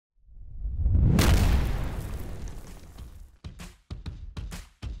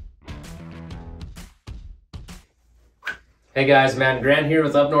Hey guys, Matt and Grant here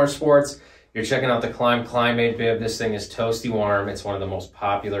with Up North Sports. You're checking out the Klim Klimate Bib. This thing is toasty warm. It's one of the most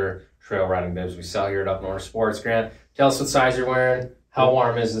popular trail riding bibs we sell here at Up North Sports. Grant, tell us what size you're wearing. How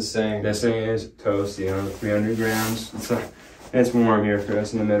warm is this thing? This thing is toasty, 300 grams. It's warm here for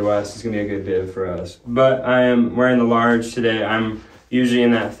us in the Midwest. It's gonna be a good bib for us. But I am wearing the large today. I'm usually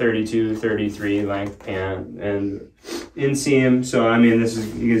in that 32, 33 length pant and inseam. So I mean, this is,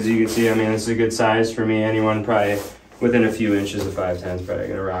 as you can see, I mean, this is a good size for me. Anyone probably within a few inches of 5'10" is probably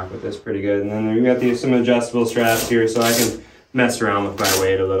gonna rock with this pretty good. And then we've got some adjustable straps here, so I can mess around with my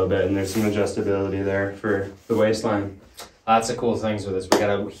weight a little bit, and there's some adjustability there for the waistline. Lots of cool things with this. We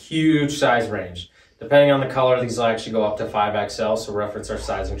got a huge size range. Depending on the color, these will actually go up to 5XL, so reference our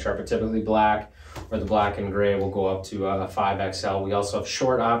sizing chart, but typically black or the black and gray will go up to 5XL. We also have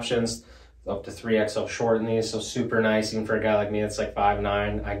short options, up to 3XL short in these, so super nice. Even for a guy like me that's like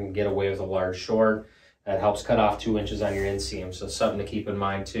 5'9", I can get away with a large short. That helps cut off 2 inches on your inseam, so something to keep in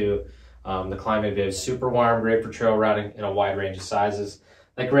mind too. The Klimate Bib is super warm, great for trail riding in a wide range of sizes.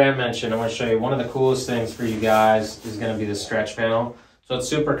 Like Grant mentioned, I want to show you one of the coolest things for you guys is going to be the stretch panel. So it's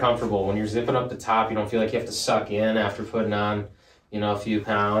super comfortable. When you're zipping up the top, you don't feel like you have to suck in after putting on, a few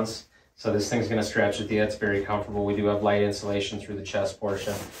pounds. So this thing's going to stretch with you. It's very comfortable. We do have light insulation through the chest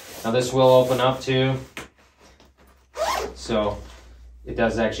portion. Now this will open up too. So it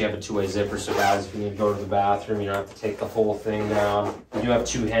does actually have a two-way zipper, so guys, if you need to go to the bathroom, you don't have to take the whole thing down. We do have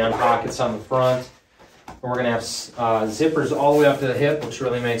 2 hand pockets on the front. And we're going to have zippers all the way up to the hip, which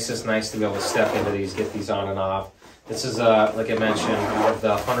really makes this nice to be able to step into these, get these on and off. This is, like I mentioned, out of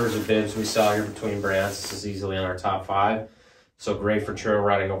the hundreds of bibs we sell here between brands, this is easily on our top 5. So great for trail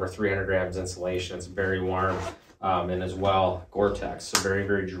riding, over 300 grams insulation. It's very warm, and as well, Gore-Tex, so very,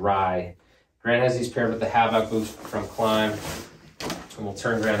 very dry. Grant has these paired with the Havoc boots from Klim. And we'll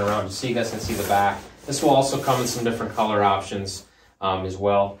turn Grant around just so you guys can see the back. This will also come in some different color options as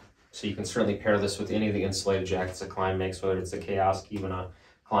well. So you can certainly pair this with any of the insulated jackets that Klim makes, whether it's the Chaos, Kibana,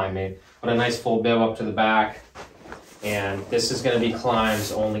 Klimate. But a nice full bib up to the back. And this is going to be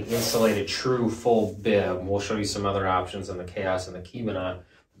Klim's only insulated true full bib. We'll show you some other options on the Chaos and the Kibana.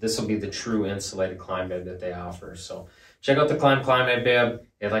 This will be the true insulated Klim bib that they offer. So check out the Klim Klimate Bib.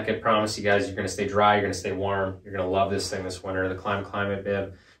 And like I promised you guys, you're going to stay dry, you're going to stay warm. You're going to love this thing this winter, the Klim Klimate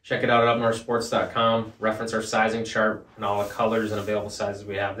Bib. Check it out at upnorthsports.com. Reference our sizing chart and all the colors and available sizes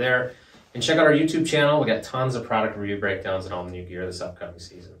we have there. And check out our YouTube channel. We got tons of product review breakdowns and all the new gear this upcoming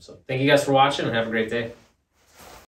season. So thank you guys for watching and have a great day.